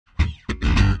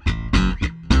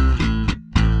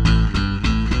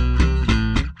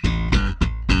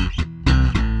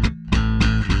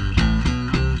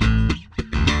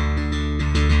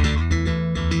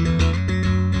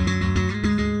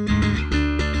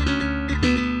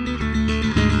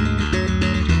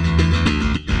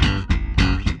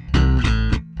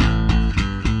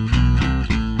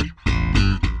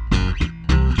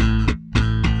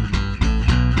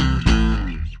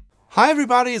Hi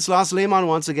everybody, it's Lars Lehmann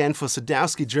once again for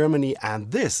Sadowsky Germany, and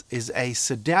this is a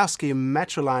Sadowsky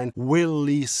MetroLine Will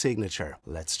Lee Signature.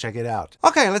 Let's check it out.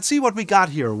 Okay, let's see what we got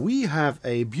here. We have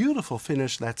a beautiful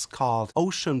finish that's called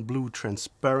Ocean Blue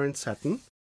Transparent Satin.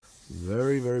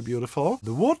 Very, very beautiful.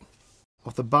 The wood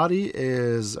of the body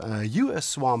is US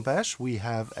Swamp Ash. We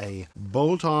have a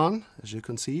bolt-on, as you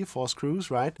can see, 4 screws,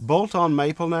 right? Bolt-on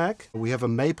maple neck. We have a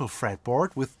maple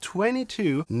fretboard with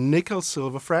 22 nickel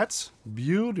silver frets.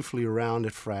 Beautifully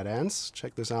rounded fret ends.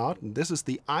 Check this out. This is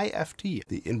the IFT,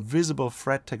 the invisible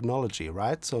fret technology,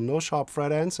 right? So no sharp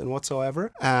fret ends and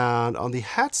whatsoever. And on the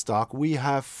headstock, we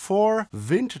have 4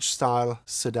 vintage style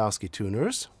Sadowsky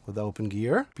tuners with open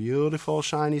gear. Beautiful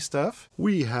shiny stuff.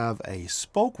 We have a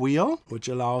spoke wheel, which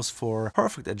allows for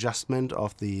perfect adjustment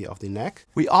of the neck.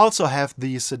 We also have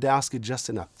the Sadowsky Just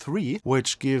Enough 3,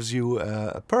 which gives you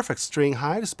a perfect string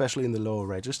height, especially in the lower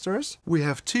registers. We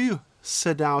have 2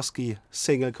 Sadowsky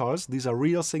single coils. These are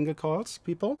real single coils,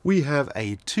 people. We have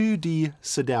a 2D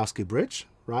Sadowsky bridge,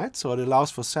 right? So it allows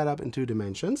for setup in 2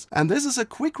 dimensions. And this is a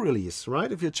quick release,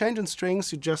 right? If you're changing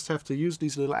strings, you just have to use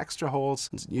these little extra holes.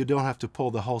 You don't have to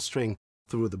pull the whole string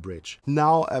through the bridge.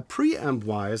 Now, preamp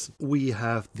wise, we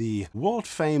have the world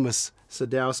famous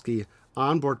Sadowsky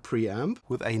onboard preamp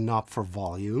with a knob for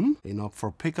volume, a knob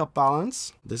for pickup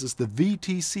balance. This is the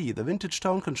VTC, the vintage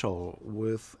tone control,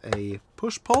 with a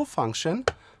push-pull function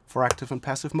for active and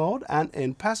passive mode, and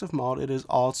in passive mode it is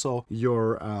also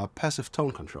your passive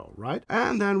tone control, right?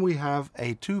 And then we have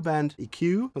a 2-band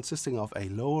EQ consisting of a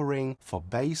lower ring for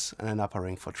bass and an upper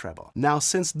ring for treble. Now,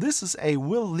 since this is a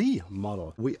Will Lee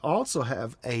model, we also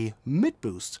have a mid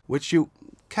boost, which you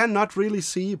cannot really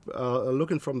see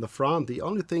looking from the front. The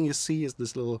only thing you see is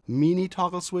this little mini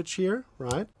toggle switch here,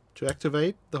 right, to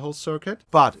activate the whole circuit.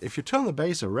 But if you turn the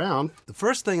bass around, the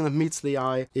first thing that meets the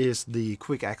eye is the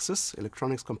quick access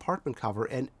electronics compartment cover,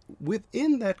 and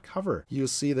within that cover you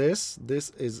see this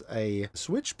is a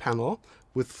switch panel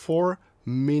with 4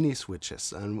 mini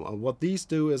switches. And what these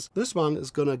do is, this one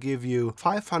is gonna give you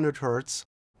 500 Hertz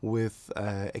with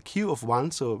a Q of 1,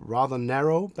 so rather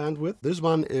narrow bandwidth. This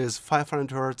one is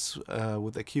 500 Hertz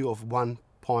with a Q of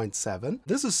 1.7.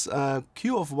 This is a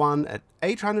Q of 1 at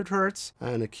 800 Hertz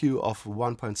and a Q of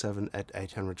 1.7 at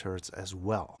 800 Hertz as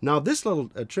well. Now this little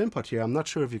trim pot here, I'm not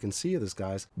sure if you can see this,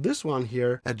 guys. This one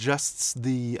here adjusts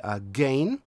the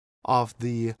gain of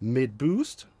the mid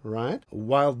boost, right?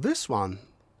 While this one,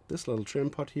 this little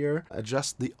trim pot here,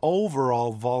 adjusts the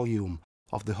overall volume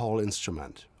of the whole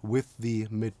instrument with the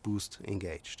mid boost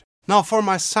engaged. Now for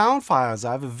my sound files,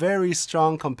 I have a very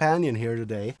strong companion here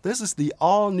today. This is the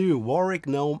all-new Warwick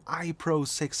Gnome iPro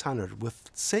 600 with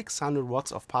 600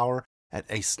 watts of power at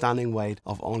a stunning weight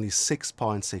of only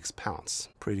 6.6 pounds.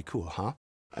 Pretty cool, huh?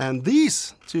 And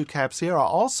these 2 caps here are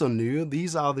also new.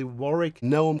 These are the Warwick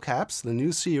Gnome caps, the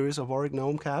new series of Warwick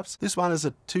Gnome caps. This one is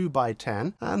a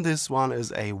 2x10 and this one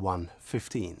is a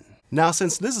 115. Now,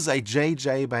 since this is a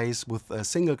JJ bass with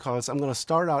single coils, I'm going to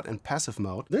start out in passive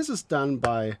mode. This is done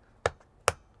by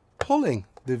pulling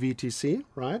the VTC,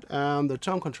 right? And the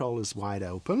tone control is wide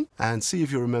open. And see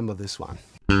if you remember this one.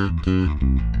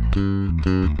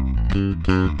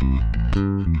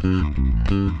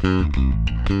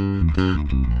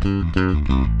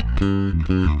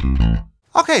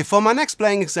 Okay, for my next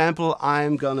playing example,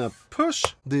 I'm gonna push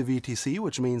the VTC,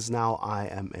 which means now I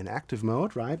am in active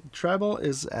mode, right? Treble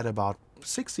is at about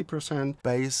 60%,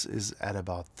 bass is at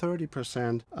about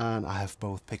 30%, and I have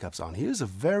both pickups on. Here's a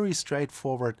very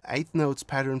straightforward 8 notes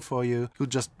pattern for you. You'll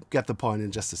just get the point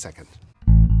in just a second.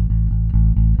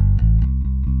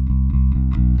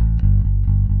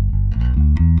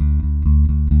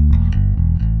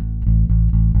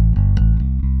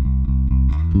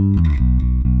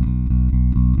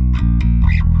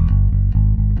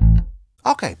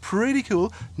 Okay, pretty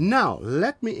cool. Now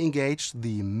let me engage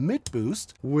the mid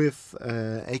boost with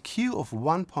a Q of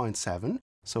 1.7,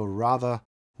 so rather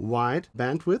wide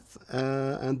bandwidth,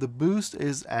 and the boost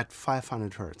is at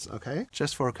 500 Hertz, okay?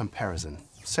 Just for a comparison,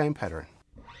 same pattern.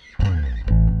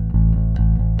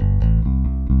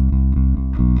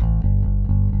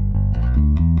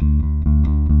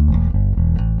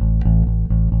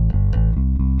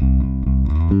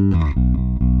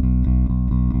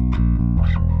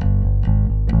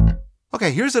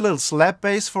 Okay, here's a little slap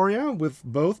bass for you with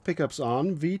both pickups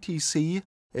on. VTC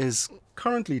is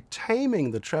currently taming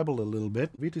the treble a little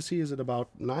bit. VTC is at about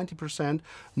 90%,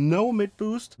 no mid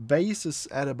boost. Bass is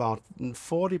at about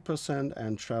 40%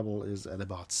 and treble is at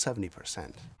about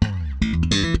 70%.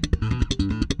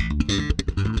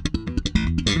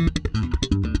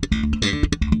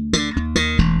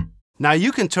 Now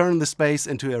you can turn this bass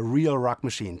into a real rock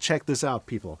machine. Check this out,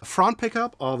 people. Front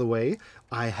pickup all the way.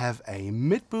 I have a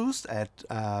mid boost at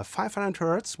 500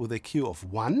 Hertz with a Q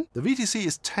of 1. The VTC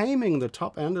is taming the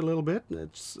top end a little bit.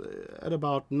 It's at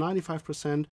about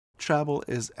 95%. Treble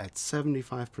is at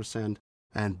 75%.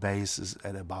 And bass is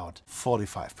at about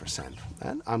 45%.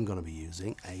 And I'm going to be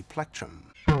using a plectrum.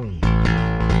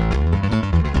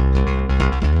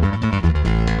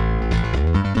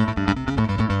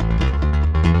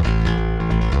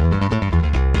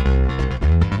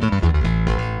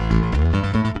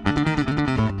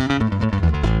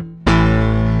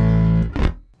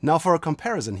 Now for a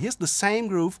comparison, here's the same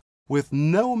groove with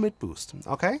no mid boost,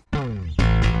 okay?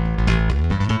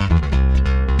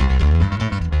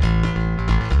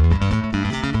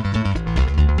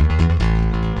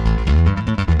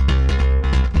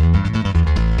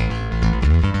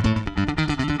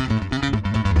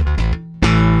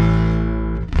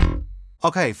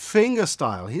 Okay,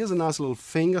 fingerstyle. Here's a nice little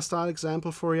fingerstyle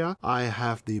example for you. I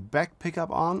have the back pickup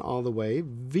on all the way.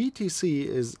 VTC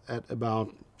is at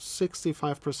about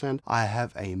 65%. I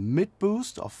have a mid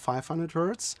boost of 500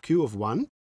 Hertz, Q of 1.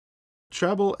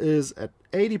 Treble is at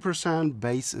 80%,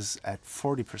 bass is at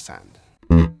 40%.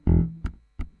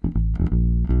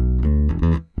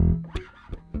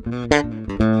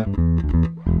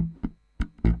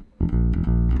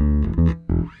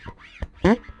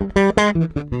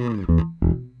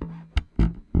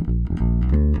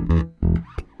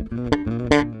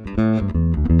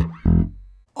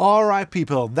 Alright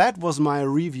people, that was my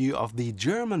review of the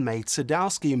German-made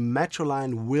Sadowsky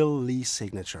MetroLine Will Lee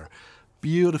Signature.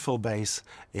 Beautiful bass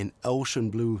in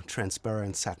Ocean Blue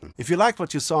Transparent Satin. If you liked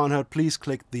what you saw and heard, please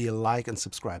click the like and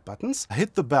subscribe buttons.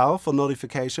 Hit the bell for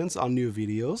notifications on new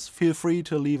videos. Feel free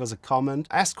to leave us a comment.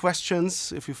 Ask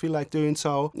questions if you feel like doing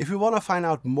so. If you want to find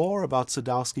out more about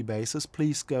Sadowsky basses,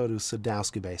 please go to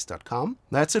sadowskybass.com.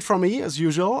 That's it from me, as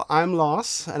usual. I'm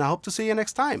Lars, and I hope to see you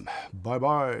next time. Bye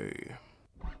bye.